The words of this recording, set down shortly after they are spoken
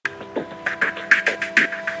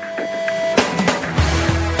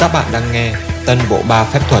Các bạn đang nghe Tân Bộ Ba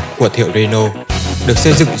Phép Thuật của Thiệu Reno, được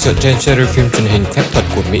xây dựng dựa trên series phim truyền hình phép thuật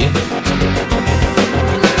của Mỹ.